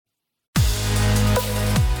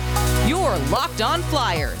Locked On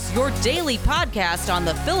Flyers, your daily podcast on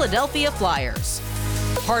the Philadelphia Flyers.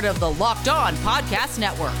 Part of the Locked On Podcast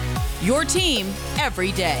Network, your team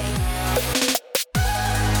every day.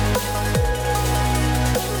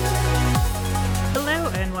 Hello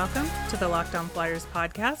and welcome to the Locked On Flyers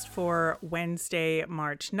podcast for Wednesday,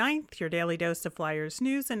 March 9th, your daily dose of Flyers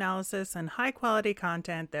news, analysis, and high-quality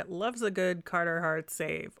content that loves a good Carter Hart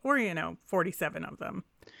save, or, 47 of them.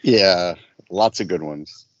 Yeah, lots of good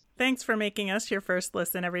ones. Thanks for making us your first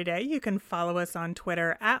listen every day. You can follow us on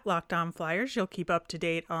Twitter at Locked On Flyers. You'll keep up to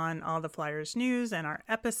date on all the Flyers news and our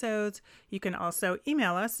episodes. You can also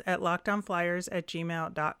email us at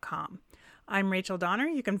lockedonflyers@gmail.com. I'm Rachel Donner.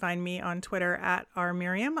 You can find me on Twitter at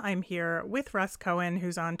rmiriam. I'm here with Russ Cohen,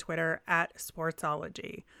 who's on Twitter at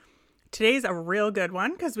Sportsology. Today's a real good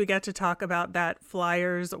one because we get to talk about that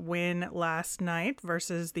Flyers win last night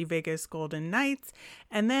versus the Vegas Golden Knights.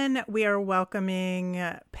 And then we are welcoming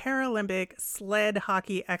Paralympic sled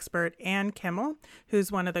hockey expert Ann Kimmel,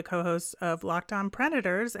 who's one of the co-hosts of Locked On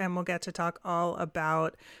Predators. And we'll get to talk all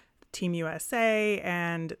about Team USA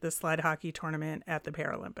and the sled hockey tournament at the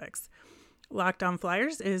Paralympics. Locked On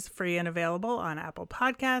Flyers is free and available on Apple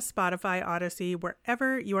Podcasts, Spotify, Odyssey,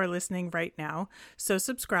 wherever you are listening right now. So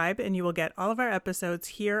subscribe and you will get all of our episodes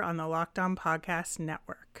here on the Locked On Podcast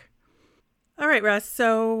Network. All right, Russ.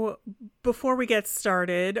 So before we get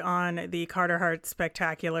started on the Carter Hart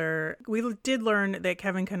Spectacular, we did learn that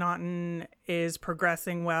Kevin Connauton is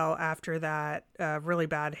progressing well after that really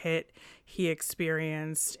bad hit he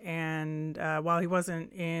experienced. And while he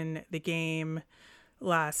wasn't in the game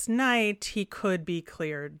last night, he could be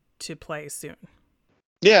cleared to play soon.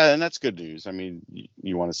 Yeah, and that's good news. I mean,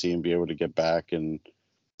 you want to see him be able to get back and,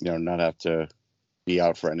 not have to be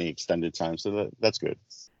out for any extended time. So that's good.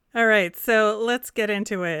 All right, so let's get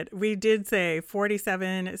into it. We did say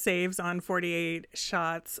 47 saves on 48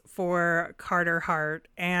 shots for Carter Hart.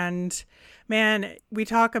 And man, we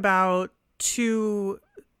talk about two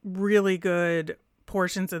really good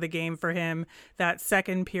portions of the game for him. That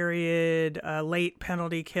second period late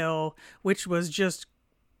penalty kill, which was just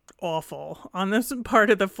awful on this part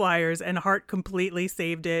of the Flyers, and Hart completely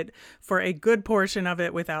saved it for a good portion of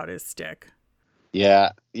it without his stick.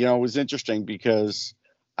 Yeah, it was interesting because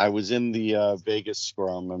I was in the Vegas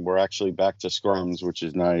scrum, and we're actually back to scrums, which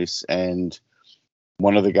is nice. And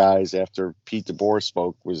one of the guys, after Pete DeBoer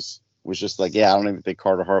spoke, was just like, yeah, I don't even think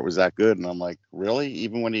Carter Hart was that good. And I'm like, really?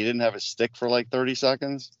 Even when he didn't have a stick for like 30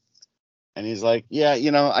 seconds? And he's like, yeah,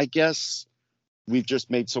 I guess we've just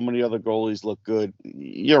made so many other goalies look good.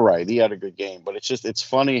 You're right. He had a good game. But it's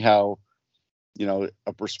funny how, a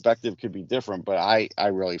perspective could be different. But I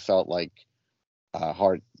really felt like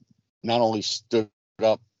Hart not only stood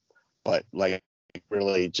up, but like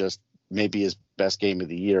really just maybe his best game of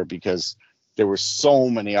the year, because there were so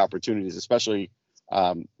many opportunities, especially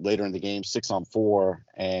later in the game, 6-on-4,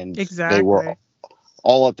 and exactly. They were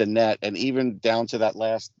all at the net. And even down to that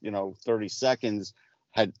last, 30 seconds,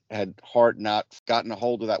 had Hart not gotten a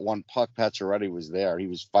hold of that one puck, Pacioretty was there. He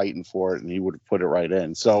was fighting for it, and he would have put it right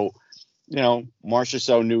in. So,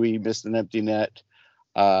 Marchessault knew he missed an empty net.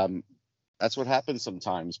 That's what happens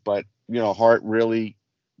sometimes. But, Hart really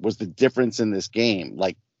was the difference in this game,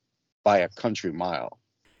 like by a country mile.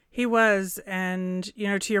 He was. And,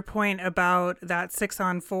 to your point about that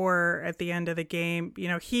 6-on-4 at the end of the game,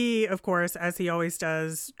 he, of course, as he always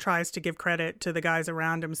does, tries to give credit to the guys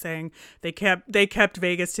around him, saying they kept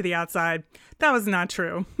Vegas to the outside. That was not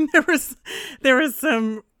true. There was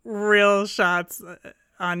some real shots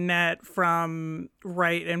on net from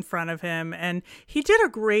right in front of him. And he did a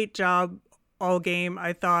great job all game,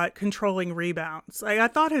 I thought, controlling rebounds. I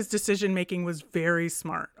thought his decision-making was very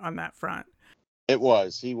smart on that front. It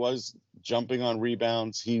was. He was jumping on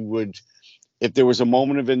rebounds. He would, if there was a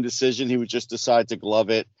moment of indecision, he would just decide to glove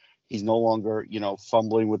it. He's no longer,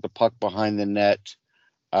 fumbling with the puck behind the net.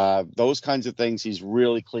 Those kinds of things, he's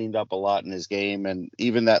really cleaned up a lot in his game. And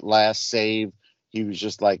even that last save, he was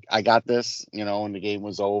just like, I got this, and the game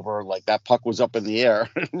was over. Like, that puck was up in the air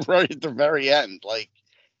right at the very end. Like,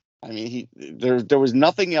 I mean, there was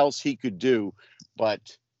nothing else he could do, but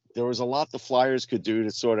there was a lot the Flyers could do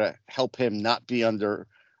to sort of help him not be under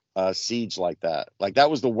siege like that. Like,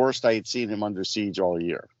 that was the worst I had seen him under siege all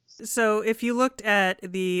year. So if you looked at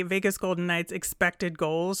the Vegas Golden Knights expected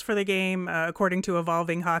goals for the game, according to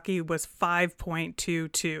Evolving Hockey, was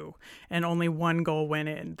 5.22, and only one goal went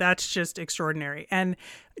in. That's just extraordinary. And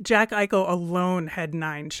Jack Eichel alone had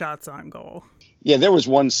 9 shots on goal. Yeah, there was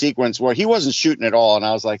one sequence where he wasn't shooting at all, and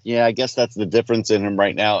I was like, yeah, I guess that's the difference in him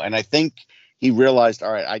right now. And I think he realized,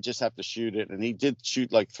 all right, I just have to shoot it. And he did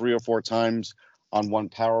shoot like 3 or 4 times on one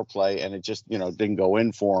power play, and it just, didn't go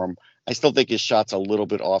in for him. I still think his shot's a little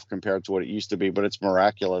bit off compared to what it used to be, but it's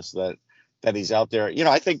miraculous that he's out there.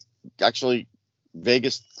 I think actually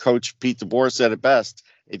Vegas coach Pete DeBoer said it best.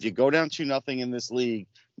 If you go down 2-0 in this league,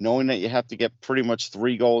 knowing that you have to get pretty much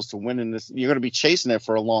 3 goals to win in this, you're going to be chasing it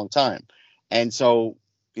for a long time. And so,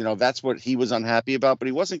 that's what he was unhappy about, but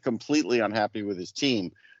he wasn't completely unhappy with his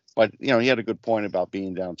team. But, he had a good point about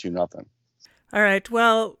being down 2-0. All right.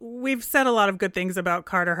 Well, we've said a lot of good things about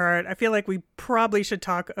Carter Hart. I feel like we probably should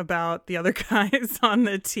talk about the other guys on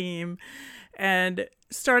the team. And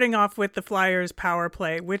starting off with the Flyers power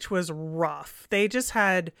play, which was rough. They just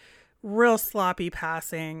had real sloppy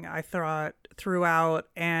passing, I thought, throughout.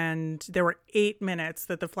 And there were 8 minutes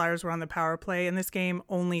that the Flyers were on the power play. In this game,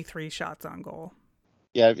 only 3 shots on goal.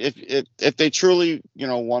 Yeah, if they truly,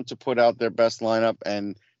 want to put out their best lineup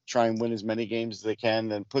and try and win as many games as they can,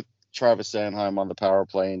 then put Travis Sanheim on the power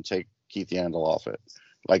play and take Keith Yandle off it.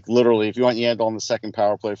 Like literally, if you want Yandle on the second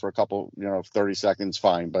power play for a couple, 30 seconds,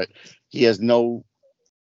 fine. But he has no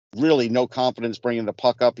confidence bringing the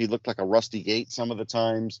puck up. He looked like a rusty gate some of the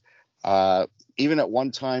times. Even at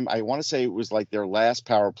one time, I want to say it was like their last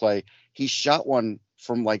power play, he shot one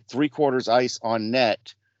from like 3/4 ice on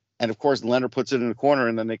net. And of course, Leonard puts it in the corner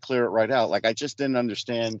and then they clear it right out. Like, I just didn't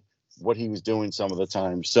understand what he was doing some of the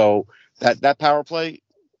time. So that power play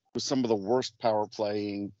was some of the worst power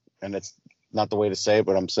playing, and it's not the way to say it,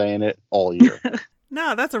 but I'm saying it, all year.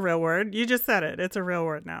 No, that's a real word. You just said it. It's a real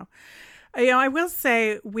word now. I will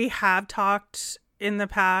say we have talked in the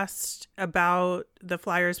past about the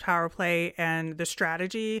Flyers power play and the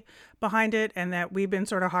strategy behind it, and that we've been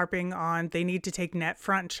sort of harping on they need to take net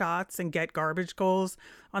front shots and get garbage goals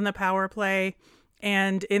on the power play.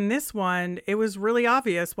 And in this one, it was really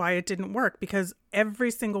obvious why it didn't work, because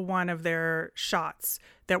every single one of their shots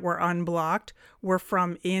that were unblocked were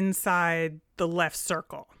from inside the left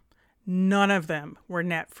circle. None of them were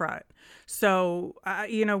net front. So,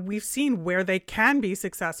 we've seen where they can be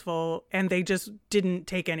successful, and they just didn't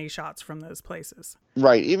take any shots from those places.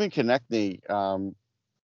 Right. Even Konechny,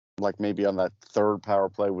 like maybe on that third power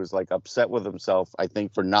play, was like upset with himself, I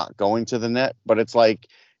think, for not going to the net. But it's like,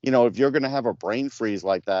 if you're going to have a brain freeze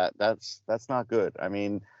like that, that's not good. I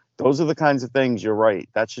mean, those are the kinds of things, you're right,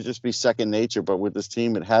 that should just be second nature. But with this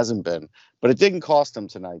team, it hasn't been. But it didn't cost him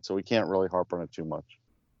tonight, so we can't really harp on it too much.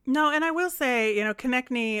 No, and I will say,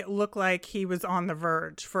 Konechny looked like he was on the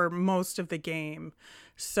verge for most of the game.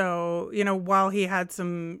 So, while he had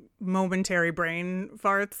some momentary brain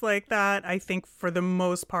farts like that, I think for the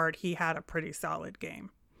most part, he had a pretty solid game.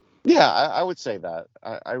 Yeah, I would say that.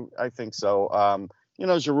 I think so.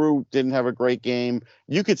 Giroux didn't have a great game.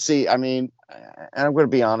 You could see, and I'm going to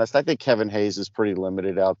be honest, I think Kevin Hayes is pretty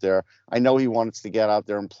limited out there. I know he wants to get out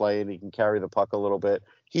there and play, and he can carry the puck a little bit.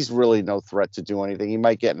 He's really no threat to do anything. He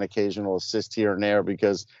might get an occasional assist here and there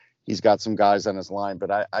because he's got some guys on his line, but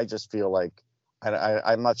I just feel like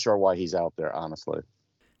I'm not sure why he's out there, honestly.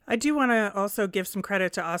 I do want to also give some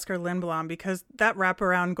credit to Oskar Lindblom, because that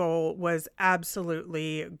wraparound goal was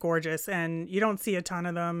absolutely gorgeous, and you don't see a ton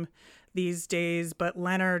of them these days, but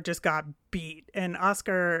Leonard just got beat, and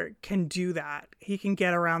Oskar can do that. He can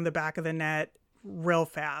get around the back of the net real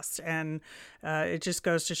fast, and it just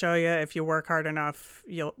goes to show you, if you work hard enough,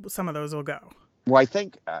 some of those will go. Well, I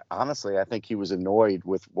think, honestly, he was annoyed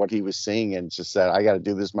with what he was seeing and just said, I got to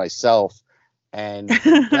do this myself. And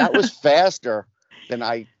that was faster than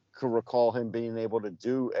I could recall him being able to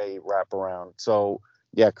do a wraparound. So,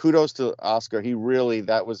 yeah, kudos to Oskar.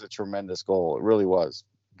 That was a tremendous goal. It really was.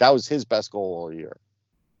 That was his best goal all year.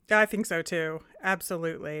 I think so too.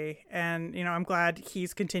 Absolutely. And, I'm glad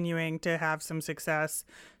he's continuing to have some success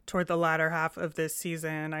toward the latter half of this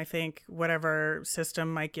season. I think whatever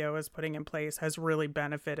system Mike Yeo is putting in place has really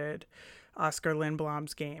benefited Oskar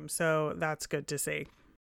Lindblom's game. So that's good to see.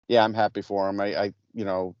 Yeah, I'm happy for him. I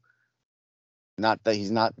not that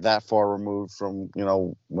he's not that far removed from,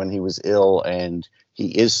 when he was ill, and he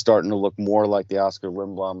is starting to look more like the Oskar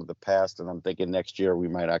Lindblom of the past. And I'm thinking next year we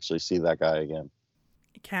might actually see that guy again.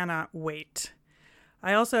 Cannot wait.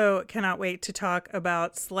 I also cannot wait to talk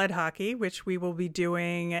about sled hockey, which we will be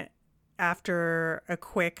doing after a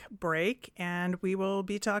quick break, and we will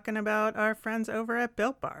be talking about our friends over at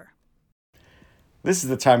Built Bar. This is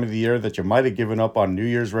the time of the year that you might have given up on New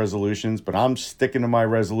Year's resolutions, but I'm sticking to my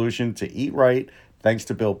resolution to eat right thanks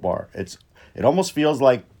to Built Bar. It almost feels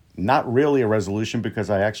like not really a resolution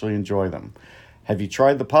because I actually enjoy them. Have you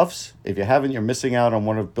tried the Puffs? If you haven't, you're missing out on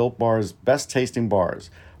one of Built Bar's best tasting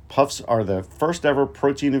bars. Puffs are the first ever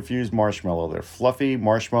protein-infused marshmallow. They're fluffy,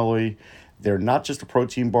 marshmallowy. They're not just a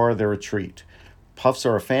protein bar, they're a treat. Puffs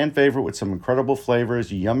are a fan favorite with some incredible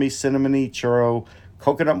flavors: yummy cinnamony churro,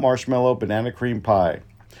 coconut marshmallow, banana cream pie.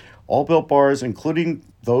 All Built Bars, including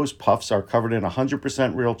those Puffs, are covered in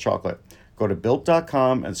 100% real chocolate. Go to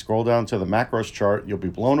Built.com and scroll down to the macros chart. You'll be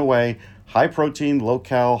blown away. High protein, low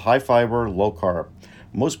cal, high fiber, low carb.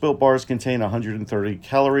 Most Built Bars contain 130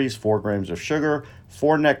 calories, 4 grams of sugar,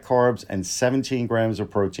 4 net carbs, and 17 grams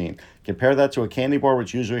of protein. Compare that to a candy bar,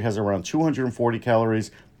 which usually has around 240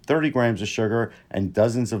 calories, 30 grams of sugar, and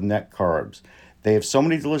dozens of net carbs. They have so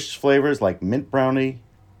many delicious flavors like mint brownie,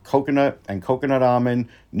 coconut, and coconut almond.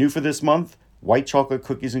 New for this month, white chocolate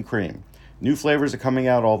cookies and cream. New flavors are coming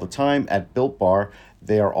out all the time at Built Bar.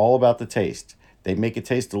 They are all about the taste. They make it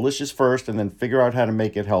taste delicious first and then figure out how to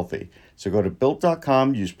make it healthy. So go to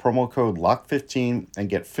Built.com, use promo code LOCK15 and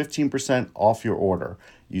get 15% off your order.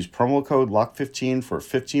 Use promo code LOCK15 for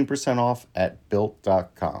 15% off at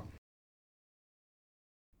Built.com.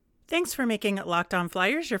 Thanks for making Locked On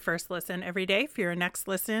Flyers your first listen every day. For your next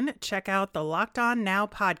listen, check out the Locked On Now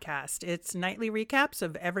podcast. It's nightly recaps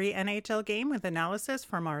of every NHL game with analysis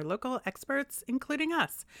from our local experts, including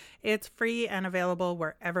us. It's free and available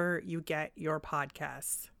wherever you get your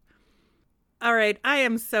podcasts. All right, I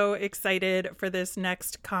am so excited for this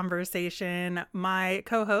next conversation. My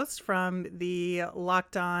co-host from the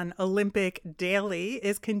Locked On Olympic Daily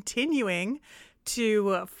is continuing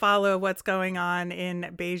to follow what's going on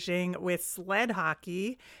in Beijing with sled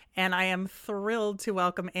hockey. And I am thrilled to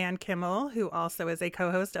welcome Ann Kimmel, who also is a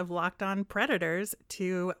co-host of Locked On Predators,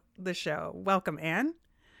 to the show. Welcome, Ann.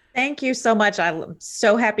 Thank you so much. I'm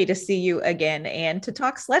so happy to see you again and to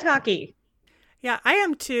talk sled hockey. Yeah, I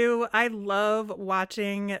am too. I love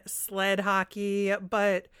watching sled hockey,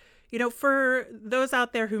 but for those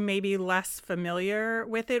out there who may be less familiar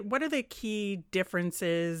with it, what are the key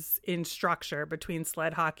differences in structure between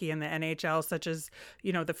sled hockey and the NHL, such as,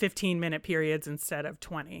 the 15-minute periods instead of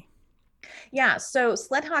 20? Yeah, so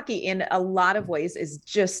sled hockey in a lot of ways is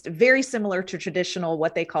just very similar to traditional,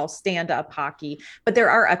 what they call stand-up hockey, but there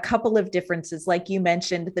are a couple of differences. Like you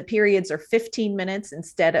mentioned, the periods are 15 minutes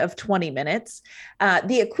instead of 20 minutes.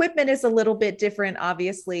 The equipment is a little bit different.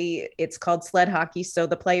 Obviously, it's called sled hockey, so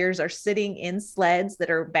the players are sitting in sleds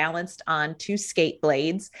that are balanced on 2 skate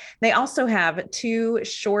blades. They also have 2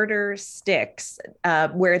 shorter sticks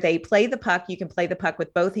where they play the puck. You can play the puck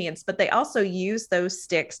with both hands, but they also use those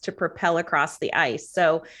sticks to propel across the ice.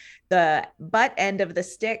 So the butt end of the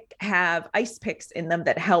stick have ice picks in them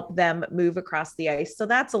that help them move across the ice. So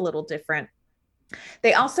that's a little different.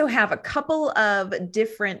 They also have a couple of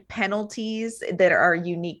different penalties that are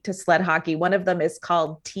unique to sled hockey. One of them is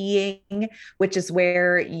called teeing, which is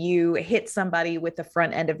where you hit somebody with the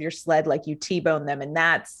front end of your sled, like you T-bone them. And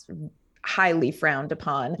that's highly frowned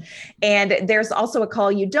upon. And there's also a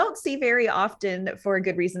call you don't see very often for a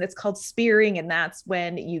good reason. It's called spearing. And that's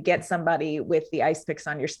when you get somebody with the ice picks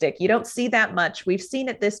on your stick. You don't see that much. We've seen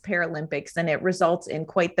it this Paralympics, and it results in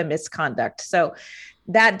quite the misconduct. So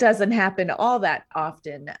that doesn't happen all that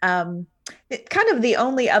often. Kind of the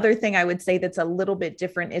only other thing I would say that's a little bit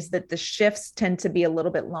different is that the shifts tend to be a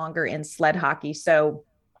little bit longer in sled hockey. So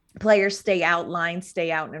players stay out, lines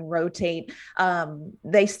stay out and rotate.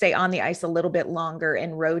 They stay on the ice a little bit longer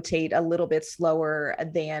and rotate a little bit slower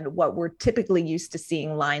than what we're typically used to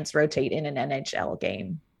seeing lines rotate in an NHL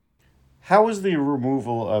game. How has the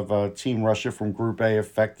removal of Team Russia from Group A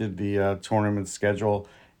affected the tournament schedule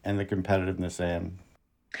and the competitiveness, Ann?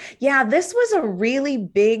 Yeah, this was a really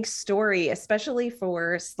big story, especially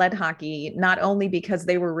for sled hockey, not only because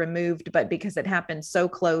they were removed, but because it happened so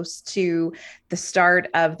close to the start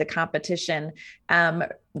of the competition.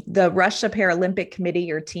 The Russia Paralympic Committee,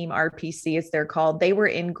 or Team RPC as they're called, they were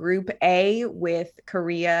in Group A with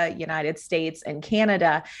Korea, United States, and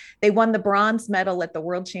Canada. They won the bronze medal at the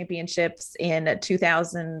World Championships in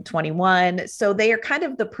 2021. So they are kind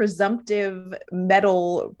of the presumptive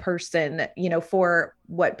medal person, for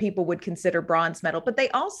what people would consider bronze medal. But they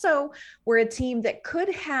also were a team that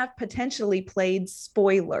could have potentially played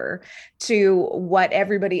spoiler to what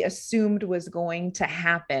everybody assumed was going to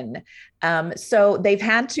happen. So they've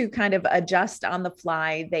had to kind of adjust on the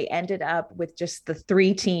fly. They ended up with just the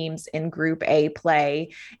 3 teams in Group A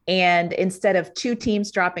play. And instead of 2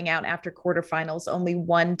 teams dropping out after quarterfinals, only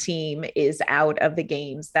 1 team is out of the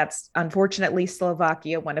games. That's unfortunately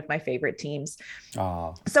Slovakia, one of my favorite teams.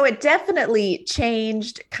 So it definitely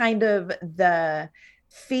changed kind of the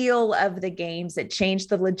feel of the games. It changed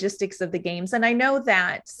the logistics of the games. And I know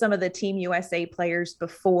that some of the Team USA players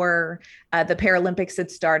before the Paralympics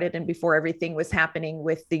had started and before everything was happening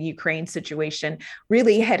with the Ukraine situation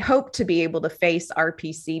really had hoped to be able to face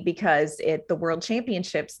RPC, because at the World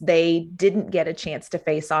Championships, they didn't get a chance to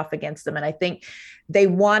face off against them. And I think they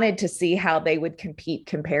wanted to see how they would compete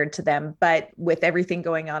compared to them. But with everything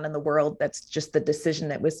going on in the world, that's just the decision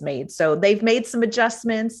that was made. So they've made some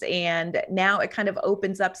adjustments, and now it kind of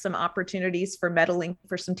opens up some opportunities for medaling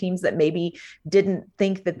for some teams that maybe didn't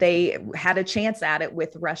think that they had a chance at it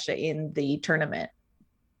with Russia in the tournament.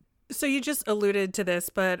 So you just alluded to this,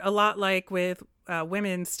 but a lot like with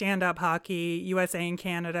women's stand-up hockey, USA and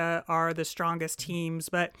Canada are the strongest teams,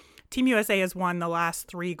 but Team USA has won the last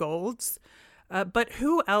 3 golds. But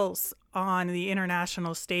who else on the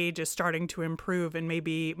international stage is starting to improve and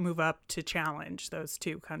maybe move up to challenge those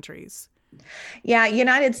 2 countries? Yeah,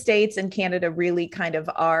 United States and Canada really kind of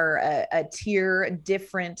are a tier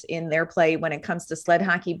different in their play when it comes to sled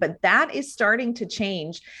hockey, but that is starting to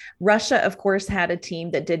change. Russia, of course, had a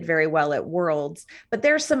team that did very well at Worlds, but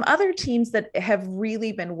there are some other teams that have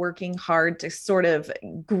really been working hard to sort of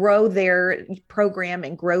grow their program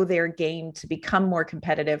and grow their game to become more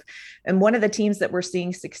competitive. And one of the teams that we're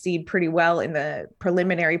seeing succeed pretty well in the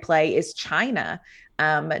preliminary play is China.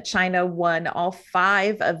 China won all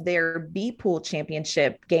 5 of their B pool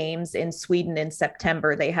championship games in Sweden in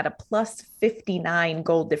September. They had a plus 59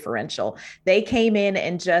 goal differential. They came in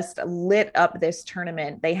and just lit up this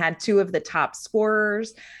tournament. They had 2 of the top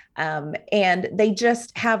scorers. And they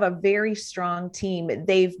just have a very strong team.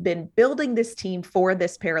 They've been building this team for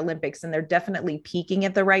this Paralympics, and they're definitely peaking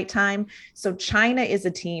at the right time. So China is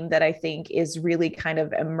a team that I think is really kind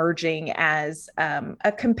of emerging as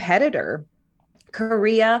a competitor.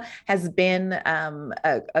 Korea has been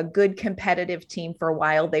a good competitive team for a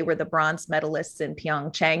while. They were the bronze medalists in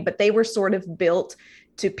Pyeongchang, but they were sort of built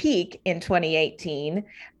to peak in 2018.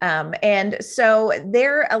 And so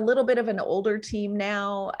they're a little bit of an older team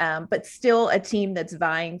now, but still a team that's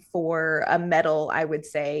vying for a medal, I would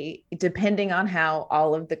say, depending on how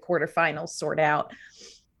all of the quarterfinals sort out.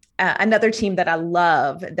 Another team that I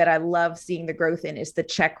love seeing the growth in is the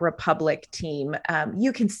Czech Republic team.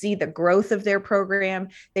 You can see the growth of their program.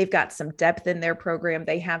 They've got some depth in their program.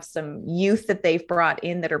 They have some youth that they've brought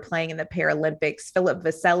in that are playing in the Paralympics. Philip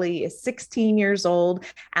Vasily is 16 years old,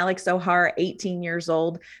 Alex O'Hara, 18 years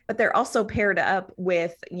old, but they're also paired up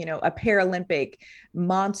with, a Paralympic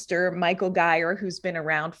monster, Michael Geyer, who's been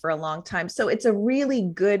around for a long time. So it's a really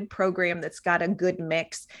good program that's got a good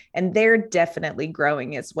mix, and they're definitely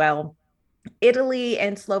growing as well. Italy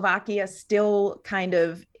and Slovakia still kind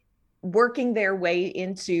of working their way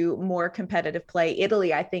into more competitive play.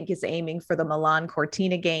 Italy, I think, is aiming for the Milan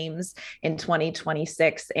Cortina Games in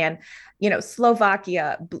 2026. And,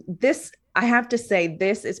 Slovakia, I have to say,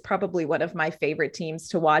 this is probably one of my favorite teams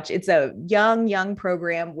to watch. It's a young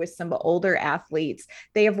program with some older athletes.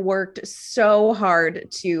 They have worked so hard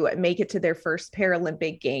to make it to their first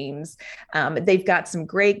Paralympic Games. They've got some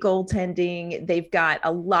great goaltending. They've got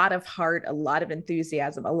a lot of heart, a lot of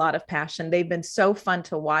enthusiasm, a lot of passion. They've been so fun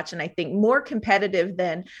to watch, and I think more competitive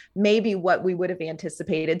than maybe what we would have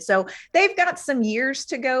anticipated. So they've got some years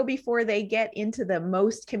to go before they get into the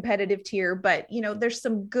most competitive tier, but there's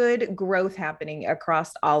some good growth happening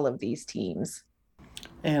across all of these teams.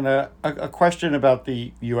 And a question about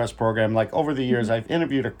the U.S. program. Like, over the years, I've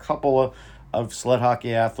interviewed a couple of sled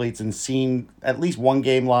hockey athletes and seen at least one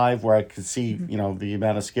game live where I could see, the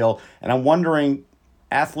amount of skill. And I'm wondering,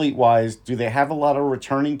 athlete-wise, do they have a lot of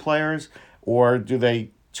returning players, or do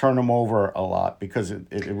they turn them over a lot? Because it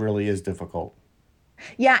really is difficult.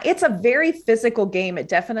 Yeah, it's a very physical game. It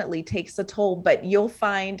definitely takes a toll, but you'll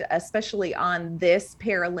find, especially on this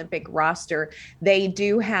Paralympic roster, they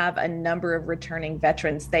do have a number of returning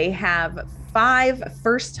veterans. They have 5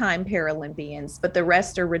 first-time Paralympians, but the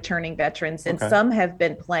rest are returning veterans, and some have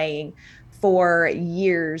been playing for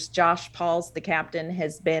years. Josh Pauls, the captain,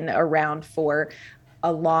 has been around for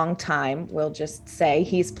a long time. We'll just say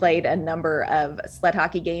he's played a number of sled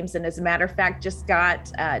hockey games, and as a matter of fact, just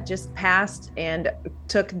passed and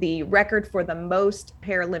took the record for the most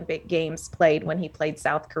Paralympic games played when he played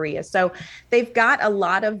South Korea. So they've got a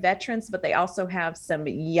lot of veterans, but they also have some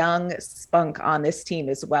young spunk on this team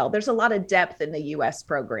as well. There's a lot of depth in the U.S.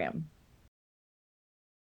 program.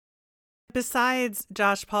 Besides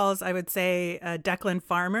Josh Pauls, I would say Declan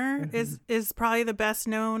Farmer is probably the best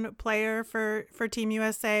known player for Team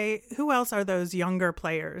USA. Who else are those younger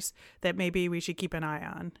players that maybe we should keep an eye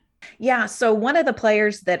on? Yeah. So one of the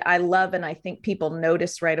players that I love and I think people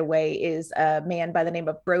notice right away is a man by the name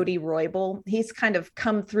of Brody Roybal. He's kind of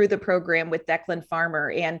come through the program with Declan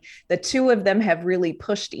Farmer, and the two of them have really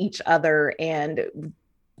pushed each other, and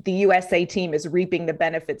the USA team is reaping the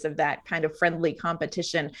benefits of that kind of friendly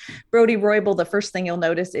competition. Brody Roybal, the first thing you'll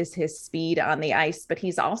notice is his speed on the ice, but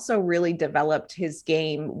he's also really developed his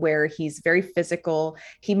game where he's very physical.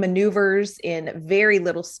 He maneuvers in very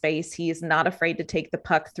little space. He is not afraid to take the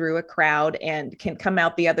puck through a crowd and can come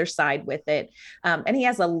out the other side with it. And he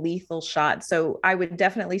has a lethal shot. So I would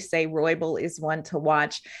definitely say Roybal is one to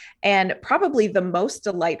watch. And probably the most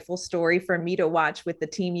delightful story for me to watch with the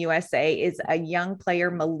Team USA is a young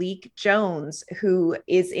player, Malik Jones, who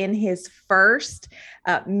is in his first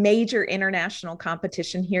major international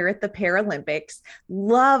competition here at the Paralympics.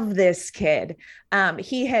 Love this kid.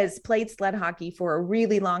 He has played sled hockey for a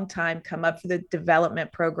really long time, come up through the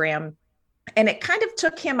development program. And it kind of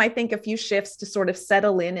took him, I think, a few shifts to sort of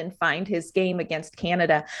settle in and find his game against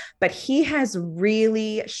Canada. But he has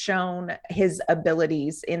really shown his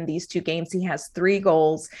abilities in these two games. He has 3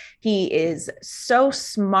 goals. He is so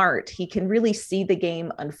smart. He can really see the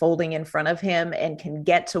game unfolding in front of him and can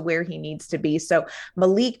get to where he needs to be. So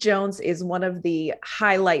Malik Jones is one of the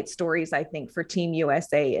highlight stories, I think, for Team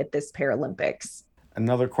USA at this Paralympics.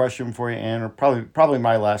 Another question for you, Ann, or probably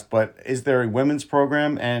my last, but is there a women's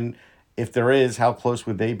program? And if there is, how close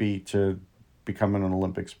would they be to becoming an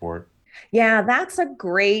Olympic sport? Yeah, that's a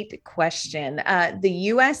great question. The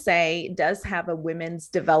USA does have a women's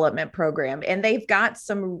development program, and they've got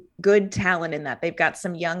some good talent in that. They've got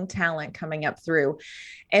some young talent coming up through.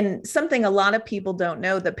 And something a lot of people don't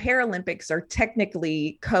know, the Paralympics are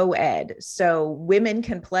technically co-ed. So women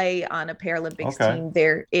can play on a Paralympics team.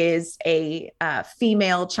 There is a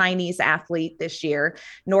female Chinese athlete this year.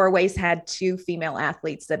 Norway's had 2 female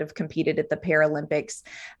athletes that have competed at the Paralympics.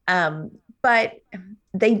 But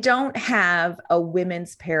they don't have a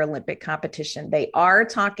women's Paralympic competition. They are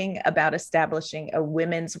talking about establishing a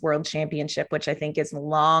women's world championship, which I think is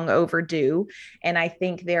long overdue. And I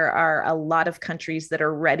think there are a lot of countries that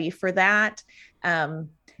are ready for that.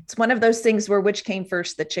 It's one of those things where which came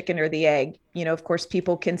first, the chicken or the egg? You know, of course,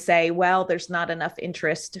 people can say, well, there's not enough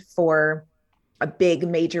interest for a big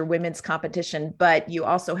major women's competition, but you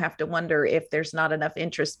also have to wonder if there's not enough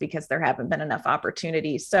interest because there haven't been enough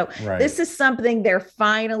opportunities. So This is something they're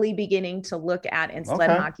finally beginning to look at in sled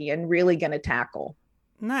hockey and really going to tackle.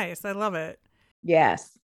 Nice. I love it.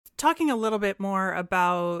 Yes. Talking a little bit more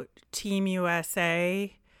about Team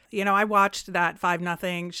USA, you know, I watched that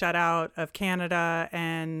 5-0 shutout of Canada,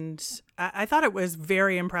 and I thought it was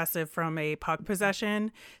very impressive from a puck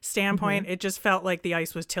possession standpoint. It just felt like the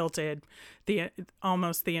ice was tilted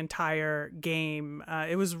almost the entire game.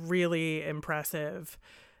 It was really impressive.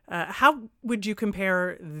 How would you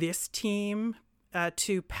compare this team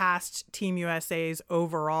to past Team USA's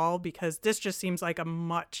overall? Because this just seems like a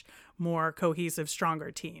much more cohesive, stronger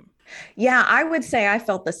team. Yeah, I would say I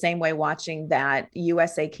felt the same way watching that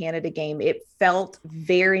USA Canada game. It felt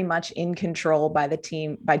very much in control by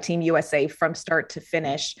Team USA from start to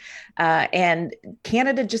finish. And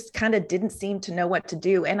Canada just kind of didn't seem to know what to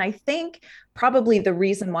do. And I think probably the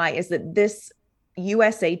reason why is that this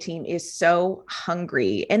USA team is so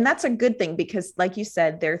hungry. And that's a good thing because, like you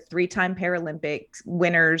said, they're 3-time Paralympic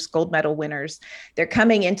winners, gold medal winners. They're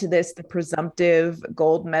coming into this, the presumptive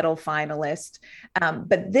gold medal finalist.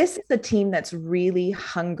 But this is a team that's really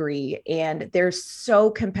hungry and they're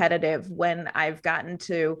so competitive. When I've gotten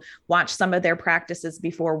to watch some of their practices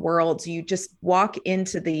before Worlds, you just walk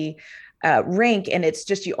into the rink and it's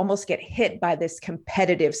just, you almost get hit by this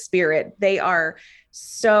competitive spirit. They are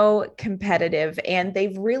so competitive and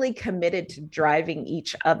they've really committed to driving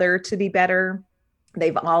each other to be better.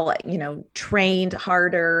 They've all, trained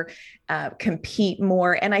harder, compete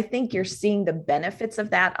more. And I think you're seeing the benefits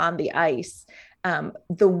of that on the ice.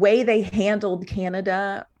 The way they handled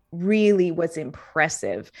Canada really was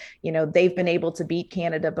impressive. They've been able to beat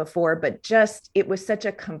Canada before, but it was such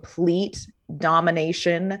a complete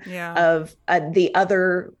domination of the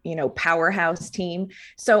other, powerhouse team.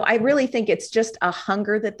 So I really think it's just a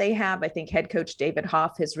hunger that they have. I think head coach David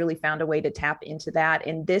Hoff has really found a way to tap into that.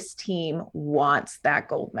 And this team wants that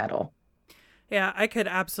gold medal. Yeah, I could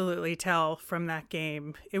absolutely tell from that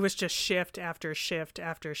game. It was just shift after shift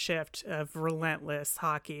after shift of relentless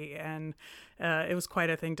hockey, and it was quite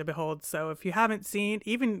a thing to behold. So if you haven't seen,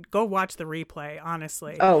 even go watch the replay,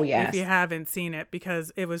 honestly. Oh, yes. If you haven't seen it,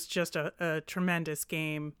 because it was just a tremendous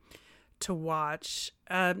game to watch.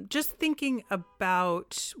 Just thinking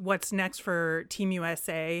about what's next for Team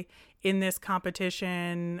USA in this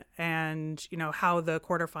competition and, how the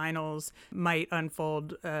quarterfinals might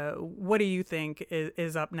unfold. What do you think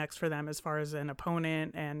is up next for them as far as an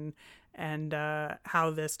opponent and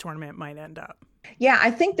how this tournament might end up? Yeah, I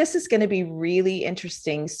think this is going to be really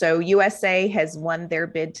interesting. So USA has won their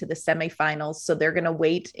bid to the semifinals. So they're going to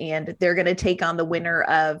wait and they're going to take on the winner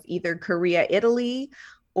of either Korea, Italy,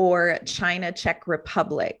 or China, Czech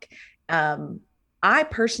Republic. I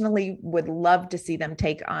personally would love to see them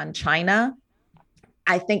take on China.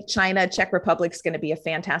 I think China, Czech Republic is going to be a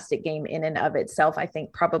fantastic game in and of itself. I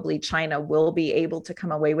think probably China will be able to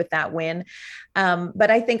come away with that win.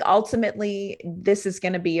 But I think ultimately this is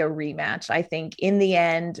going to be a rematch. I think in the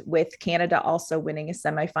end, with Canada also winning a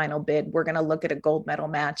semifinal bid, we're going to look at a gold medal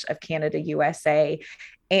match of Canada, USA.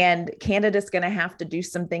 And Canada's going to have to do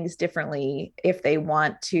some things differently if they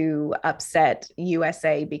want to upset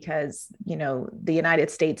USA because, the United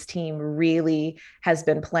States team really has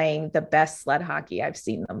been playing the best sled hockey I've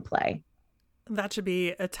seen them play. That should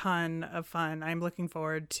be a ton of fun. I'm looking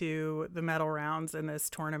forward to the medal rounds in this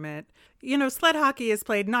tournament. Sled hockey is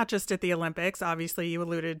played not just at the Olympics. Obviously, you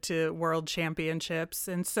alluded to World Championships.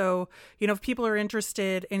 And so, if people are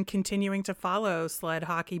interested in continuing to follow sled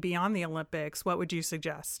hockey beyond the Olympics, what would you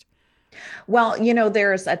suggest? Well,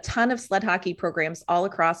 there's a ton of sled hockey programs all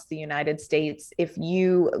across the United States. If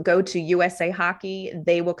you go to USA Hockey,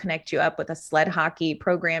 they will connect you up with a sled hockey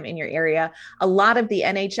program in your area. A lot of the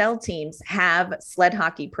NHL teams have sled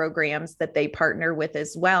hockey programs that they partner with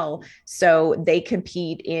as well. So they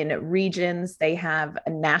compete in regions, they have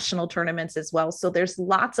national tournaments as well. So there's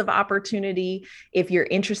lots of opportunity if you're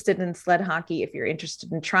interested in sled hockey, if you're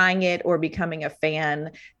interested in trying it or becoming a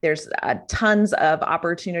fan. There's tons of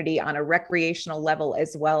opportunity on a recreational level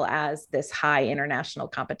as well as this high international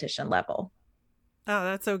competition level. Oh,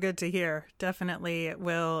 that's so good to hear. Definitely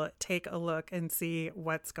will take a look and see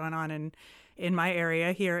what's going on in my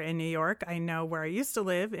area here in New York. I know where I used to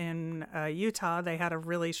live in Utah, they had a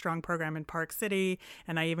really strong program in Park City,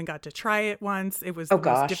 and I even got to try it once. It was the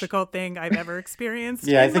most difficult thing I've ever experienced.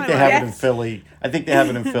 Yeah, I think they have it in Philly. I think they have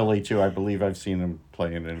it in Philly too. I believe I've seen them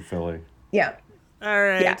playing in Philly. Yeah. All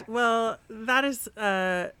right. Yeah. Well, that is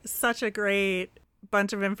such a great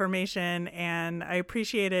bunch of information, and I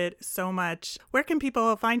appreciate it so much. Where can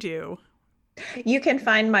people find you? You can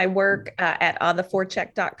find my work at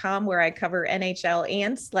ontheforecheck.com, where I cover NHL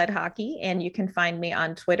and sled hockey. And you can find me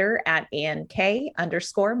on Twitter at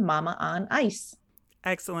AnnK_Mama on Ice.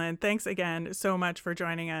 Excellent. Thanks again so much for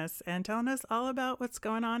joining us and telling us all about what's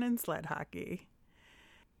going on in sled hockey.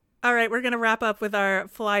 All right, we're going to wrap up with our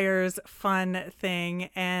Flyers fun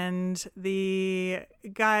thing. And the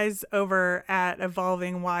guys over at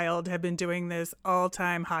Evolving Wild have been doing this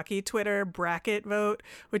all-time hockey Twitter bracket vote,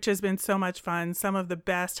 which has been so much fun. Some of the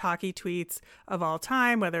best hockey tweets of all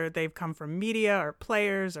time, whether they've come from media or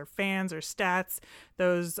players or fans or stats.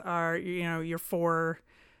 Those are, your four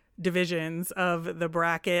divisions of the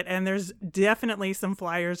bracket, and there's definitely some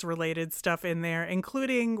Flyers related stuff in there,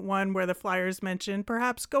 including one where the Flyers mentioned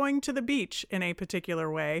perhaps going to the beach in a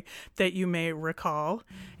particular way that you may recall.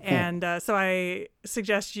 And so I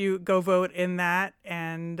suggest you go vote in that.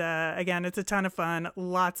 And again, it's a ton of fun.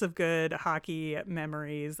 Lots of good hockey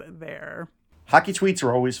memories there. Hockey tweets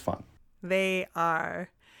are always fun. They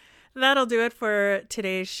are. That'll do it for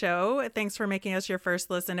today's show. Thanks for making us your first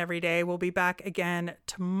listen every day. We'll be back again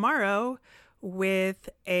tomorrow with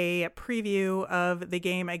a preview of the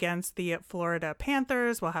game against the Florida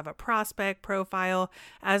Panthers. We'll have a prospect profile.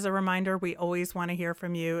 As a reminder, we always want to hear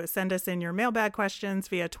from you. Send us in your mailbag questions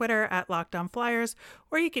via Twitter at LockedOnFlyers,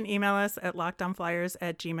 or you can email us at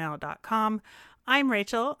lockedonflyers@gmail.com. I'm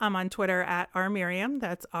Rachel. I'm on Twitter at rmiriam.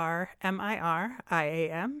 That's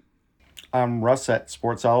RMIRIAM. I'm Russ at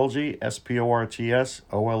Sportsology,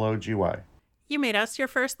 SPORTSOLOGY. You made us your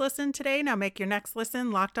first listen today. Now make your next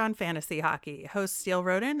listen Locked On Fantasy Hockey. Hosts Steele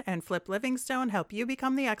Roden and Flip Livingstone help you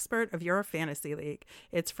become the expert of your fantasy league.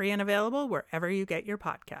 It's free and available wherever you get your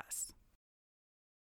podcasts.